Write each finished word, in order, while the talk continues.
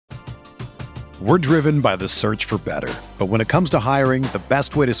We're driven by the search for better. But when it comes to hiring, the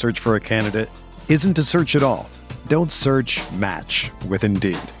best way to search for a candidate isn't to search at all. Don't search, match with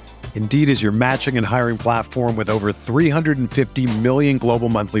Indeed. Indeed is your matching and hiring platform with over 350 million global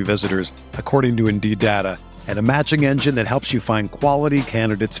monthly visitors, according to Indeed data, and a matching engine that helps you find quality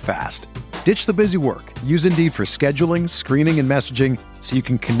candidates fast. Ditch the busy work. Use Indeed for scheduling, screening, and messaging so you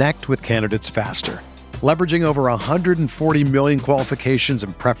can connect with candidates faster. Leveraging over 140 million qualifications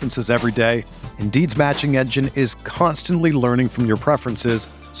and preferences every day, Indeed's matching engine is constantly learning from your preferences,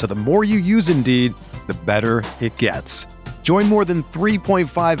 so the more you use Indeed, the better it gets. Join more than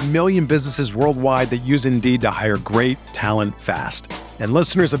 3.5 million businesses worldwide that use Indeed to hire great talent fast. And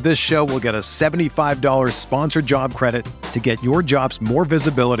listeners of this show will get a $75 sponsored job credit to get your jobs more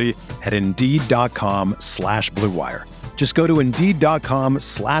visibility at Indeed.com/Blue Wire. Just go to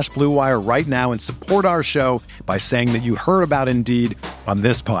Indeed.com/Blue Wire right now and support our show by saying that you heard about Indeed on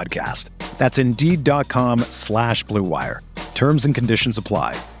this podcast. That's Indeed.com/Blue Wire. Terms and conditions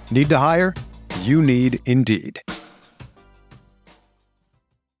apply. Need to hire? You need Indeed.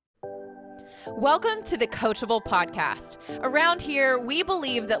 Welcome to the Coachable Podcast. Around here, we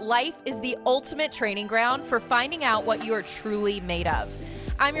believe that life is the ultimate training ground for finding out what you are truly made of.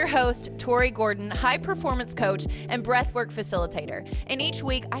 I'm your host, Tori Gordon, high performance coach and breathwork facilitator. And each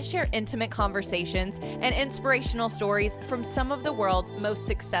week, I share intimate conversations and inspirational stories from some of the world's most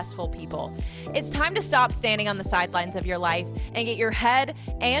successful people. It's time to stop standing on the sidelines of your life and get your head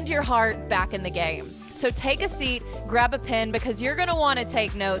and your heart back in the game. So take a seat, grab a pen, because you're going to want to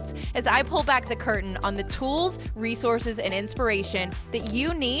take notes as I pull back the curtain on the tools, resources, and inspiration that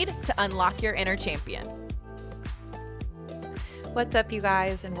you need to unlock your inner champion. What's up, you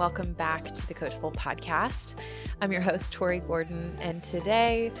guys, and welcome back to the Coachable Podcast. I'm your host, Tori Gordon, and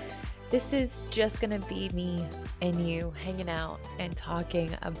today this is just going to be me and you hanging out and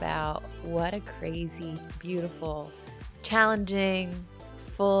talking about what a crazy, beautiful, challenging,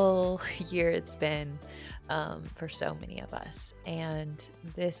 full year it's been for so many of us. And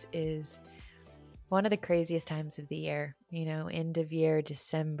this is one of the craziest times of the year, end of year,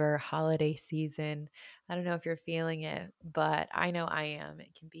 December, holiday season. I don't know if you're feeling it, but I know I am.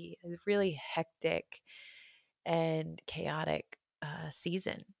 It can be a really hectic and chaotic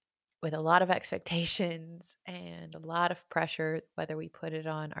season with a lot of expectations and a lot of pressure, whether we put it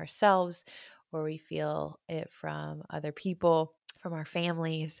on ourselves or we feel it from other people, from our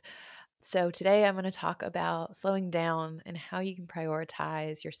families. So today I'm going to talk about slowing down and how you can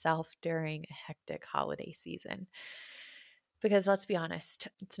prioritize yourself during a hectic holiday season. Because let's be honest,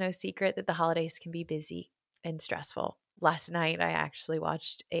 it's no secret that the holidays can be busy and stressful. Last night I actually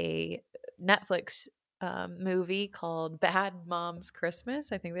watched a Netflix movie called Bad Mom's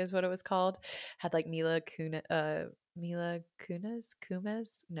Christmas. I think that's what it was called. Had like Mila Kunis?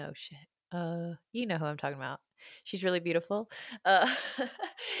 No shit. You know who I'm talking about. She's really beautiful.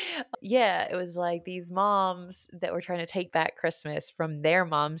 Yeah, it was like these moms that were trying to take back Christmas from their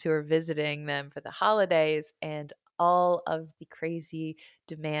moms who were visiting them for the holidays, and all of the crazy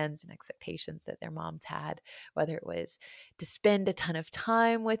demands and expectations that their moms had, whether it was to spend a ton of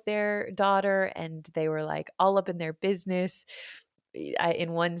time with their daughter and they were like all up in their business.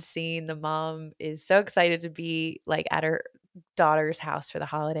 In one scene, the mom is so excited to be like at her daughter's house for the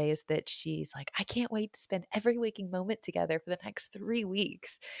holidays that she's like, I can't wait to spend every waking moment together for the next 3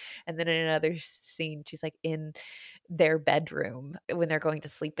 weeks. And then in another scene, she's like in their bedroom when they're going to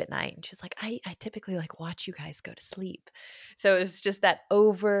sleep at night. And she's like, I typically like watch you guys go to sleep. So it's just that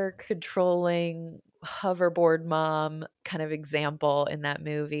over controlling hoverboard mom kind of example in that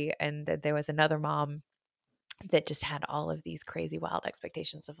movie. And that there was another mom that just had all of these crazy wild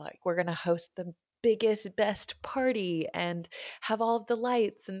expectations of like, we're going to host the biggest, best party and have all of the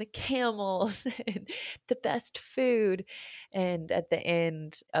lights and the camels and the best food. And at the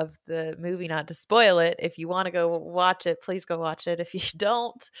end of the movie, not to spoil it, if you want to go watch it, please go watch it. If you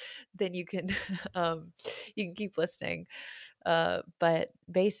don't, then you can keep listening. But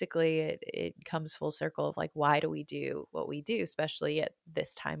basically it comes full circle of like, why do we do what we do, especially at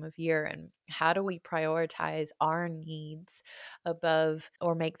this time of year? And how do we prioritize our needs above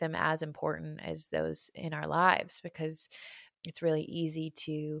or make them as important as those in our lives? Because it's really easy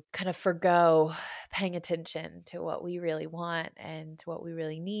to kind of forgo paying attention to what we really want and to what we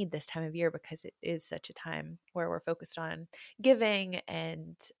really need this time of year, because it is such a time where we're focused on giving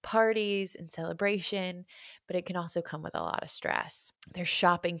and parties and celebration, but it can also come with a lot of stress. There's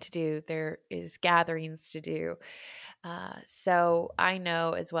shopping to do. There is gatherings to do. So I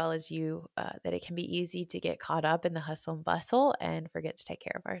know as well as you that it can be easy to get caught up in the hustle and bustle and forget to take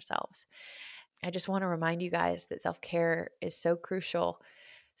care of ourselves. I just want to remind you guys that self-care is so crucial.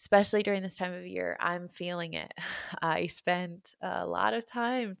 especially during this time of year. I'm feeling it. I spent a lot of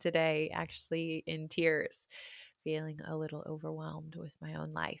time today actually in tears, feeling a little overwhelmed with my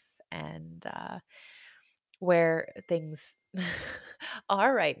own life and where things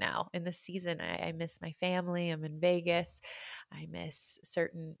are right now in the season. I miss my family. I'm in Vegas. I miss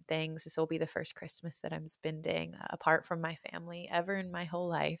certain things. This will be the first Christmas that I'm spending apart from my family ever in my whole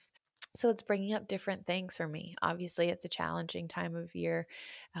life. So it's bringing up different things for me. Obviously, it's a challenging time of year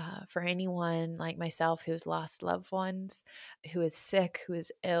for anyone like myself who's lost loved ones, who is sick, who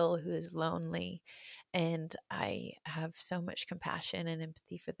is ill, who is lonely. And I have so much compassion and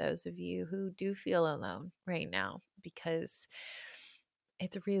empathy for those of you who do feel alone right now, because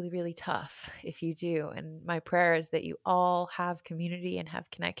it's really, really tough if you do. And my prayer is that you all have community and have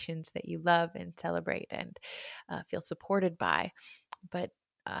connections that you love and celebrate and feel supported by. But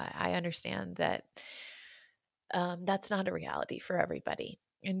I understand that that's not a reality for everybody.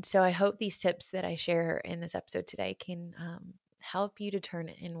 And so I hope these tips that I share in this episode today can help you to turn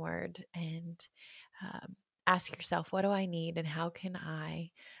inward and ask yourself, what do I need and how can I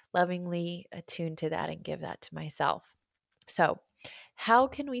lovingly attune to that and give that to myself? So, how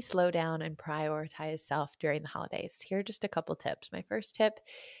can we slow down and prioritize self during the holidays? Here are just a couple tips. My first tip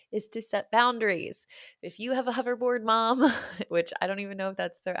is to set boundaries. If you have a hoverboard mom, which I don't even know if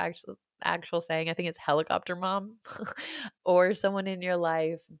that's their actual saying, I think it's helicopter mom, or someone in your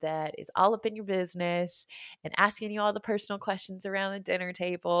life that is all up in your business and asking you all the personal questions around the dinner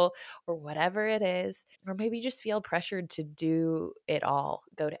table or whatever it is, or maybe you just feel pressured to do it all,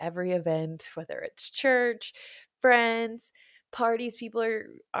 go to every event, whether it's church, friends, parties people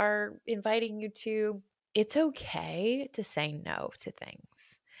are inviting you to. It's okay to say no to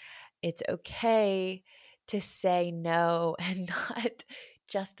things. It's okay to say no and not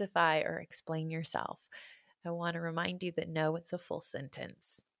justify or explain yourself. I want to remind you that no, it's a full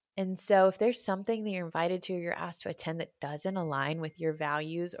sentence. And so if there's something that you're invited to or you're asked to attend that doesn't align with your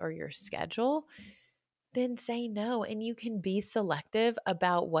values or your schedule, then say no. And you can be selective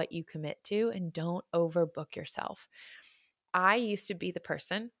about what you commit to and don't overbook yourself. I used to be the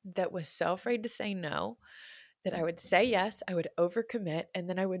person that was so afraid to say no that I would say yes, I would overcommit, and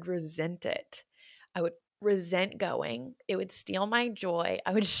then I would resent it. I would resent going. It would steal my joy.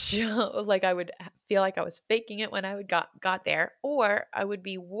 I would show like I would feel like I was faking it when I would got there, or I would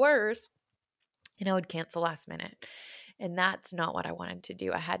be worse and I would cancel last minute. And that's not what I wanted to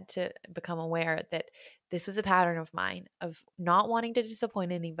do. I had to become aware that this was a pattern of mine of not wanting to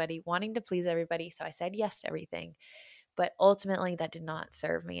disappoint anybody, wanting to please everybody. So I said yes to everything. But ultimately, that did not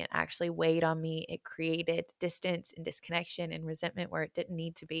serve me. It actually weighed on me. It created distance and disconnection and resentment where it didn't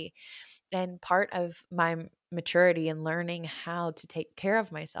need to be. And part of my maturity and learning how to take care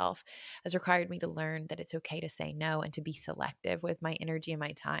of myself has required me to learn that it's okay to say no and to be selective with my energy and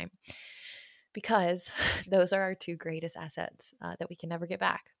my time, because those are our two greatest assets that we can never get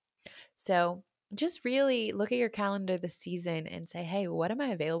back. So just really look at your calendar this season and say, hey, what am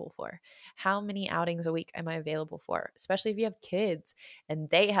I available for? How many outings a week am I available for? Especially if you have kids and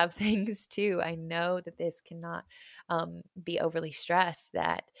they have things too. I know that this cannot be overly stressed,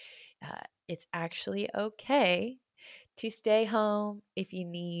 that it's actually okay to stay home if you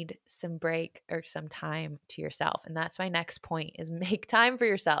need some break or some time to yourself. And that's my next point, is make time for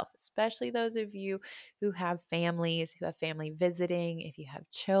yourself, especially those of you who have families, who have family visiting, if you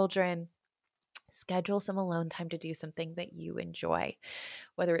have children. Schedule some alone time to do something that you enjoy,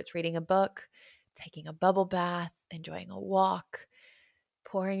 whether it's reading a book, taking a bubble bath, enjoying a walk,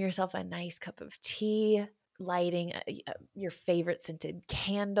 pouring yourself a nice cup of tea, lighting your favorite scented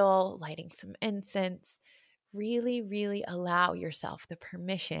candle, lighting some incense. Really, really allow yourself the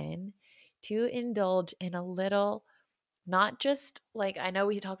permission to indulge in a little, not just like, I know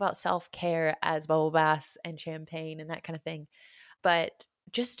we talk about self-care as bubble baths and champagne and that kind of thing, but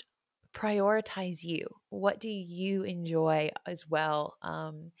just prioritize you. What do you enjoy as well?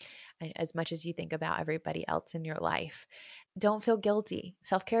 And as much as you think about everybody else in your life, don't feel guilty.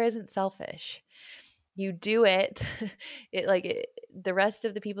 Self-care isn't selfish. You do it, the rest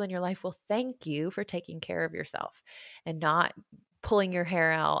of the people in your life will thank you for taking care of yourself and not pulling your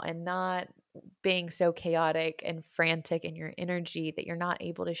hair out and not being so chaotic and frantic in your energy that you're not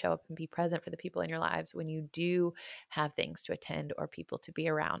able to show up and be present for the people in your lives when you do have things to attend or people to be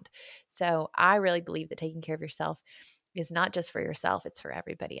around. So I really believe that taking care of yourself is not just for yourself, it's for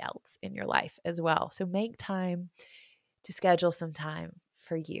everybody else in your life as well. So make time to schedule some time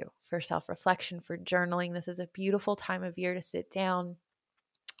for you, for self-reflection, for journaling. This is a beautiful time of year to sit down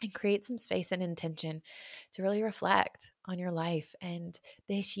and create some space and intention to really reflect on your life and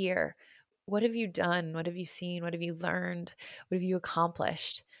this year. What have you done? What have you seen? What have you learned? What have you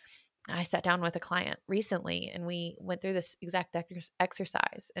accomplished? I sat down with a client recently and we went through this exact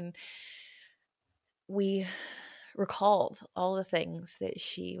exercise, and we recalled all the things that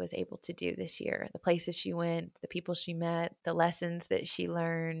she was able to do this year, the places she went, the people she met, the lessons that she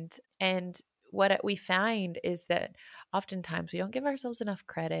learned. And what we find is that oftentimes we don't give ourselves enough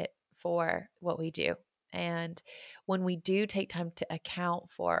credit for what we do. And when we do take time to account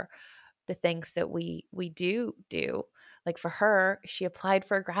for the things that we do, like for her, she applied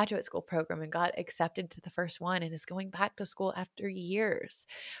for a graduate school program and got accepted to the first one and is going back to school after years.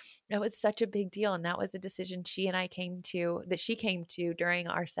 That was such a big deal, and that was a decision she and I came to, that she came to during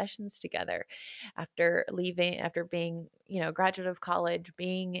our sessions together after leaving, after being, a graduate of college,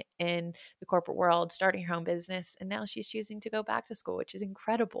 being in the corporate world, starting her own business, and now she's choosing to go back to school, which is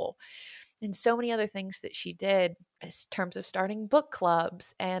incredible. And so many other things that she did in terms of starting book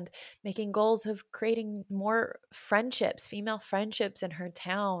clubs and making goals of creating more friendships, female friendships in her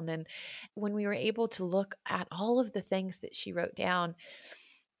town. And when we were able to look at all of the things that she wrote down,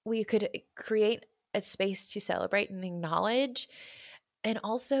 we could create a space to celebrate and acknowledge, and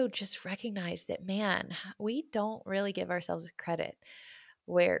also just recognize that, man, we don't really give ourselves credit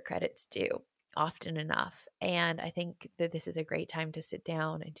where credit's due often enough. And I think that this is a great time to sit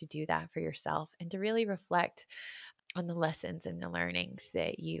down and to do that for yourself and to really reflect on the lessons and the learnings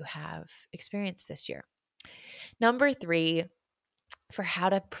that you have experienced this year. Number 3, for how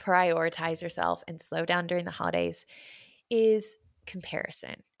to prioritize yourself and slow down during the holidays, is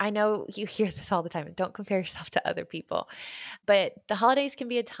comparison. I know you hear this all the time. Don't compare yourself to other people. But the holidays can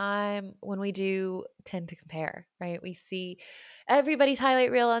be a time when we do tend to compare, right? We see everybody's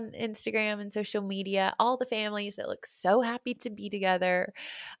highlight reel on Instagram and social media, all the families that look so happy to be together,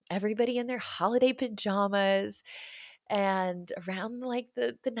 everybody in their holiday pajamas and around like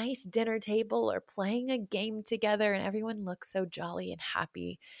the nice dinner table or playing a game together, and everyone looks so jolly and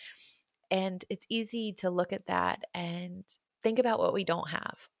happy. And it's easy to look at that and think about what we don't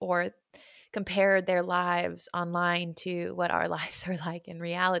have, or compare their lives online to what our lives are like in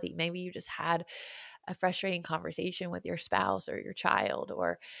reality. Maybe you just had a frustrating conversation with your spouse or your child,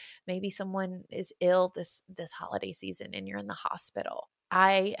 or maybe someone is ill this holiday season and you're in the hospital.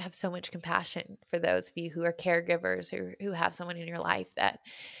 I have so much compassion for those of you who are caregivers, who have someone in your life that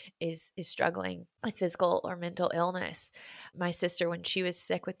is struggling with physical or mental illness. My sister, when she was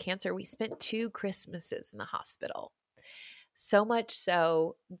sick with cancer, we spent 2 Christmases in the hospital. So much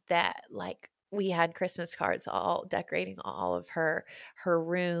so that we had Christmas cards all decorating all of her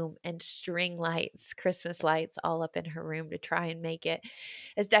room, and string lights, Christmas lights all up in her room to try and make it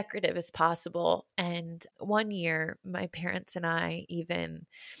as decorative as possible. And one year, my parents and I even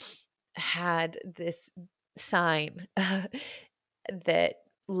had this sign that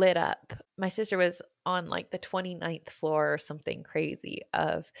lit up. My sister was on like the 29th floor or something crazy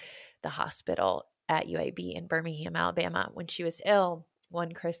of the hospital at UAB in Birmingham, Alabama, when she was ill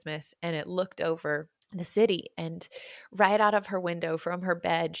one Christmas, and it looked over the city, and right out of her window from her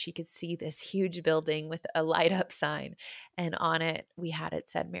bed she could see this huge building with a light up sign, and on it it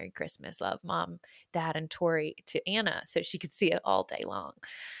said "Merry Christmas, love, Mom, Dad, and Tori," to Anna, so she could see it all day long.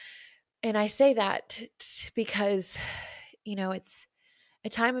 And I say that because it's a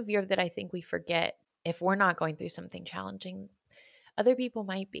time of year that I think we forget, if we're not going through something challenging, other people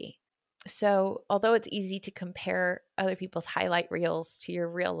might be. So, although it's easy to compare other people's highlight reels to your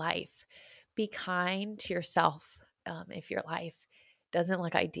real life, be kind to yourself if your life doesn't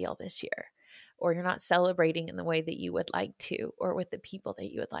look ideal this year, or you're not celebrating in the way that you would like to, or with the people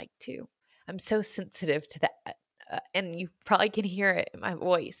that you would like to. I'm so sensitive to that. And you probably can hear it in my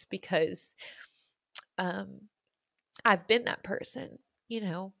voice because I've been that person,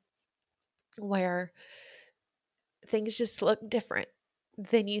 where things just look different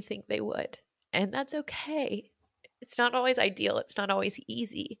than you think they would. And that's okay. It's not always ideal. It's not always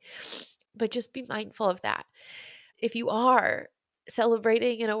easy, but just be mindful of that. If you are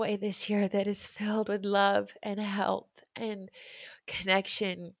celebrating in a way this year that is filled with love and health and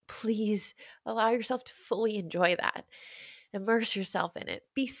connection, please allow yourself to fully enjoy that. Immerse yourself in it.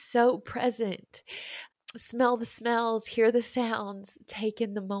 Be so present. Smell the smells, hear the sounds, take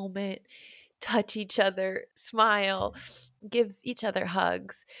in the moment, touch each other, smile, give each other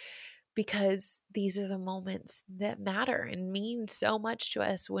hugs, because these are the moments that matter and mean so much to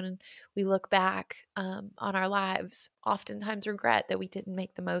us when we look back on our lives. Oftentimes regret that we didn't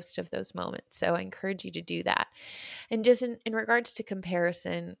make the most of those moments. So I encourage you to do that. And just in regards to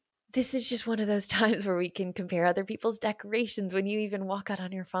comparison, this is just one of those times where we can compare other people's decorations. When you even walk out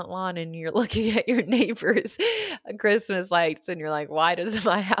on your front lawn and you're looking at your neighbor's Christmas lights and you're like, why does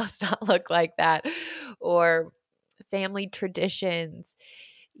my house not look like that? Or family traditions.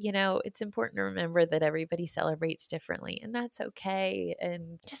 It's important to remember that everybody celebrates differently, and that's okay.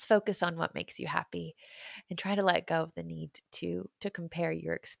 And just focus on what makes you happy and try to let go of the need to compare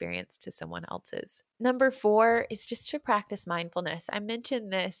your experience to someone else's. Number 4 is just to practice mindfulness. I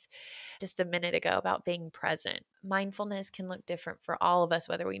mentioned this just a minute ago about being present. Mindfulness can look different for all of us,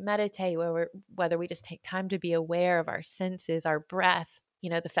 whether we meditate, whether we just take time to be aware of our senses, our breath.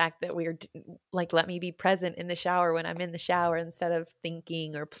 The fact that we're like, let me be present in the shower when I'm in the shower instead of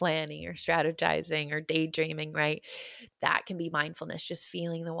thinking or planning or strategizing or daydreaming, right? That can be mindfulness, just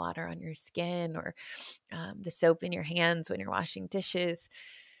feeling the water on your skin or the soap in your hands when you're washing dishes.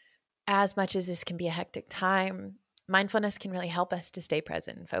 As much as this can be a hectic time, mindfulness can really help us to stay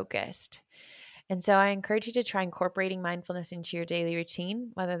present and focused. And so I encourage you to try incorporating mindfulness into your daily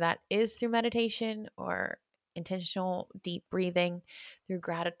routine, whether that is through meditation or intentional deep breathing, through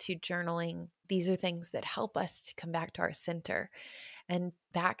gratitude journaling. These are things that help us to come back to our center and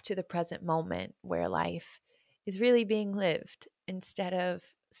back to the present moment where life is really being lived instead of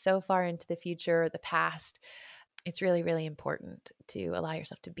so far into the future or the past. It's really, really important to allow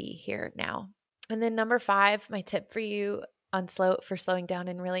yourself to be here now. And then number 5, my tip for you for slowing down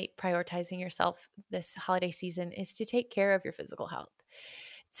and really prioritizing yourself this holiday season is to take care of your physical health.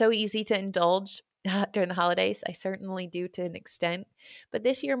 It's so easy to indulge during the holidays. I certainly do to an extent, but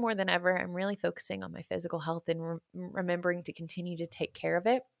this year more than ever, I'm really focusing on my physical health and remembering to continue to take care of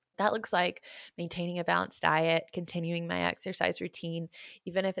it. That looks like maintaining a balanced diet, continuing my exercise routine,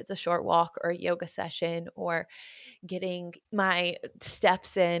 even if it's a short walk or a yoga session, or getting my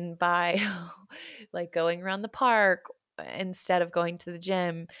steps in by like going around the park instead of going to the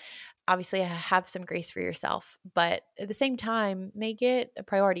gym. Obviously, have some grace for yourself, but at the same time, make it a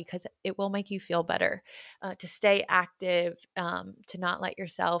priority because it will make you feel better to stay active, to not let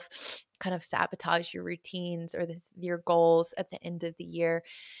yourself kind of sabotage your routines or your goals at the end of the year.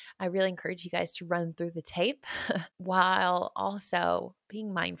 I really encourage you guys to run through the tape while also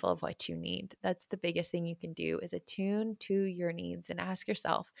being mindful of what you need. That's the biggest thing you can do, is attune to your needs and ask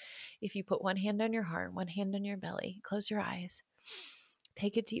yourself, if you put one hand on your heart, one hand on your belly, close your eyes,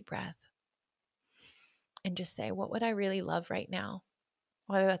 take a deep breath, and just say, what would I really love right now?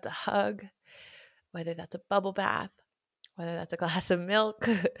 Whether that's a hug, whether that's a bubble bath, whether that's a glass of milk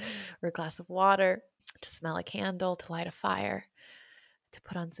or a glass of water, to smell a candle, to light a fire, to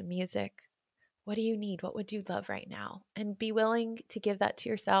put on some music. What do you need? What would you love right now? And be willing to give that to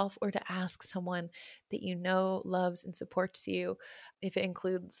yourself or to ask someone that you know loves and supports you, if it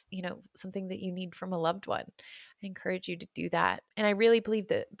includes, something that you need from a loved one. I encourage you to do that. And I really believe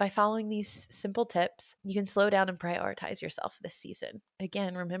that by following these simple tips, you can slow down and prioritize yourself this season.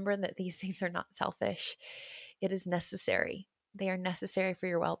 Again, remember that these things are not selfish. It is necessary. They are necessary for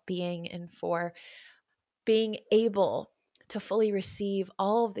your well-being and for being able to fully receive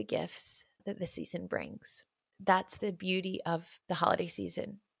all of the gifts that the season brings. That's the beauty of the holiday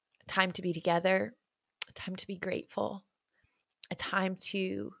season. Time to be together, a time to be grateful, a time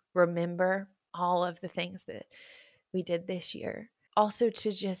to remember all of the things that we did this year. Also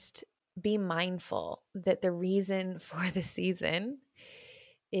to just be mindful that the reason for the season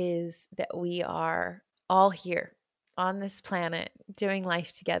is that we are all here on this planet doing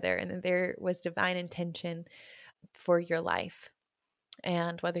life together, and that there was divine intention for your life.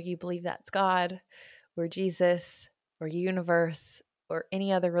 And whether you believe that's God or Jesus or universe or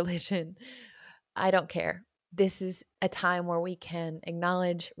any other religion, I don't care. This is a time where we can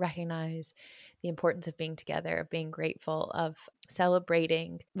acknowledge, recognize the importance of being together, of being grateful, of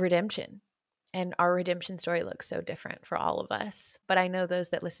celebrating redemption. And our redemption story looks so different for all of us. But I know those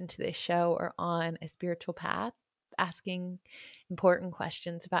that listen to this show are on a spiritual path, asking important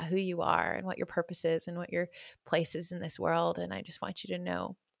questions about who you are and what your purpose is and what your place is in this world. And I just want you to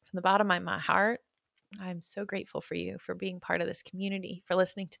know from the bottom of my heart, I'm so grateful for you, for being part of this community, for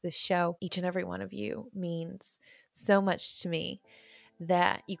listening to this show. Each and every one of you means so much to me,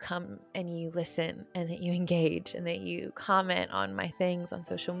 that you come and you listen and that you engage and that you comment on my things on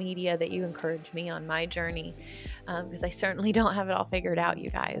social media, that you encourage me on my journey, because I certainly don't have it all figured out, you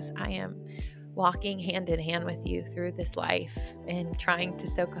guys. I am walking hand in hand with you through this life and trying to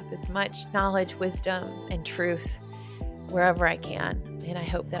soak up as much knowledge, wisdom, and truth wherever I can. And I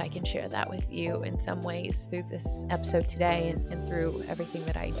hope that I can share that with you in some ways through this episode today and through everything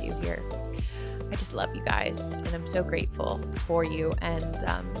that I do here. I just love you guys, and I'm so grateful for you. And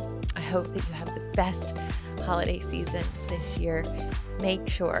I hope that you have the best holiday season this year. make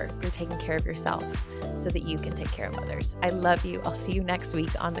sure you're taking care of yourself so that you can take care of others. I love you. I'll see you next week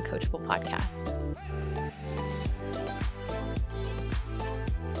on the Coachable Podcast.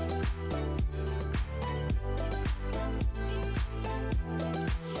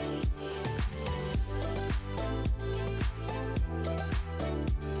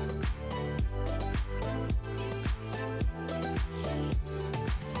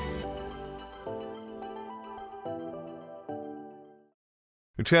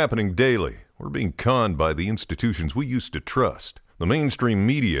 It's happening daily. We're being conned by the institutions we used to trust. The mainstream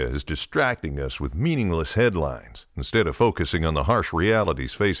media is distracting us with meaningless headlines instead of focusing on the harsh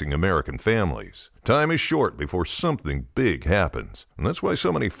realities facing American families. Time is short before something big happens, and that's why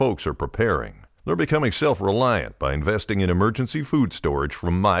so many folks are preparing. They're becoming self-reliant by investing in emergency food storage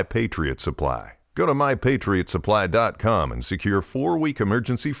from My Patriot Supply. Go to MyPatriotSupply.com and secure 4-week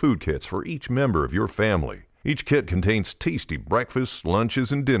emergency food kits for each member of your family. Each kit contains tasty breakfasts,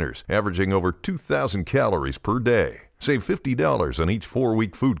 lunches, and dinners, averaging over 2,000 calories per day. Save $50 on each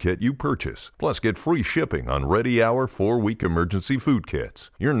 4-week food kit you purchase, plus get free shipping on Ready Hour 4-week emergency food kits.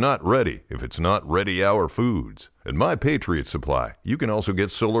 You're not ready if it's not Ready Hour Foods. At My Patriot Supply, you can also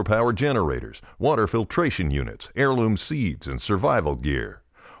get solar power generators, water filtration units, heirloom seeds, and survival gear.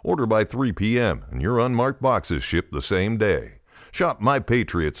 Order by 3 p.m. and your unmarked boxes ship the same day. Shop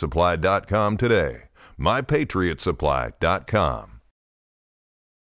MyPatriotSupply.com today. MyPatriotSupply.com.